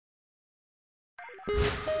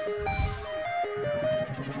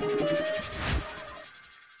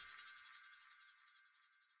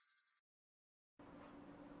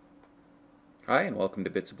Hi, and welcome to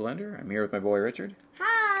Bits of Blender. I'm here with my boy Richard.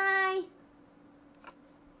 Hi!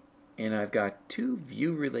 And I've got two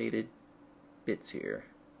view-related bits here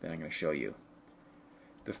that I'm going to show you.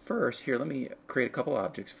 The first, here, let me create a couple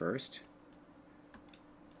objects first.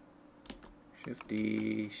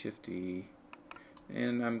 Shift-D, Shift-D.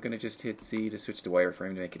 And I'm going to just hit C to switch to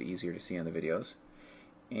wireframe to make it easier to see on the videos.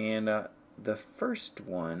 And the first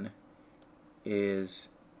one is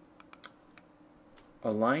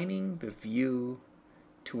aligning the view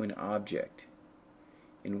to an object.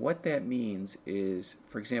 And what that means is,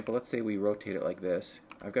 for example, let's say we rotate it like this.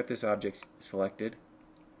 I've got this object selected,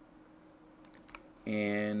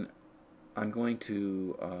 and I'm going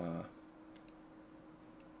to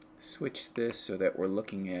switch this so that we're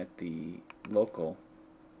looking at the local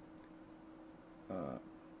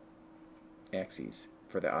axes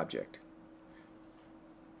for the object.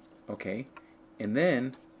 Okay, and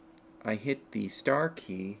then I hit the star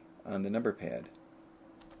key on the number pad.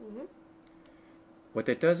 What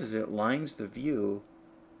that does is it lines the view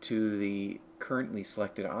to the currently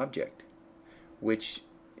selected object, which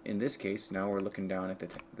in this case now we're looking down at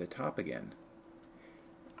the top again.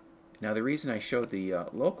 Now the reason I showed the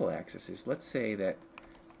local axis is, let's say that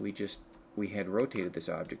we had rotated this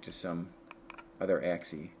object to some other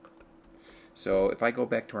axis. So if I go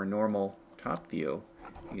back to our normal top view,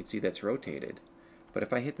 you can see that's rotated. But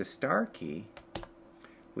if I hit the star key,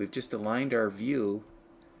 we've just aligned our view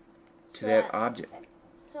to that object.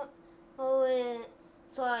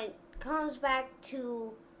 So it comes back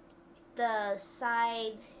to the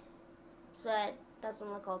side so that it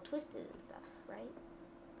doesn't look all twisted and stuff, right?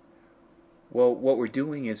 Well, what we're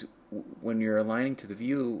doing is, when you're aligning to the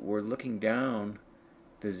view, we're looking down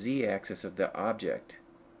the z-axis of the object.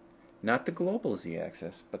 Not the global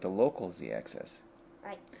z-axis, but the local z-axis.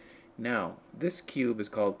 Right. Now, this cube is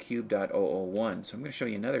called cube.001, so I'm going to show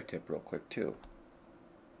you another tip real quick too.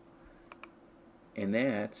 And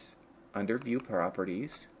that's under View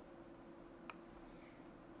Properties,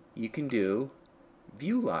 you can do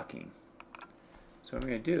view locking. So what I'm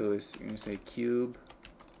going to do is I'm going to say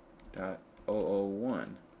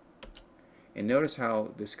cube.001. And notice how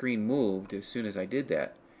the screen moved as soon as I did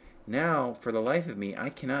that. Now, for the life of me, I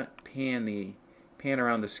cannot pan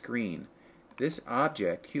around the screen. This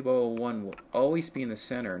object, cube 001, will always be in the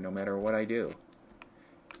center no matter what I do,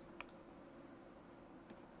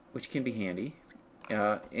 which can be handy.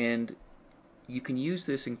 And you can use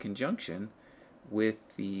this in conjunction with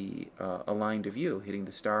the align to view, hitting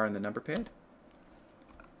the star on the number pad.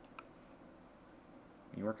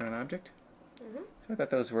 You working on an object? Mm-hmm. So I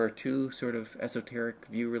thought those were two sort of esoteric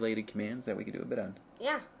view-related commands that we could do a bit on.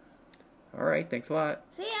 Yeah. All right, thanks a lot.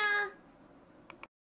 See ya.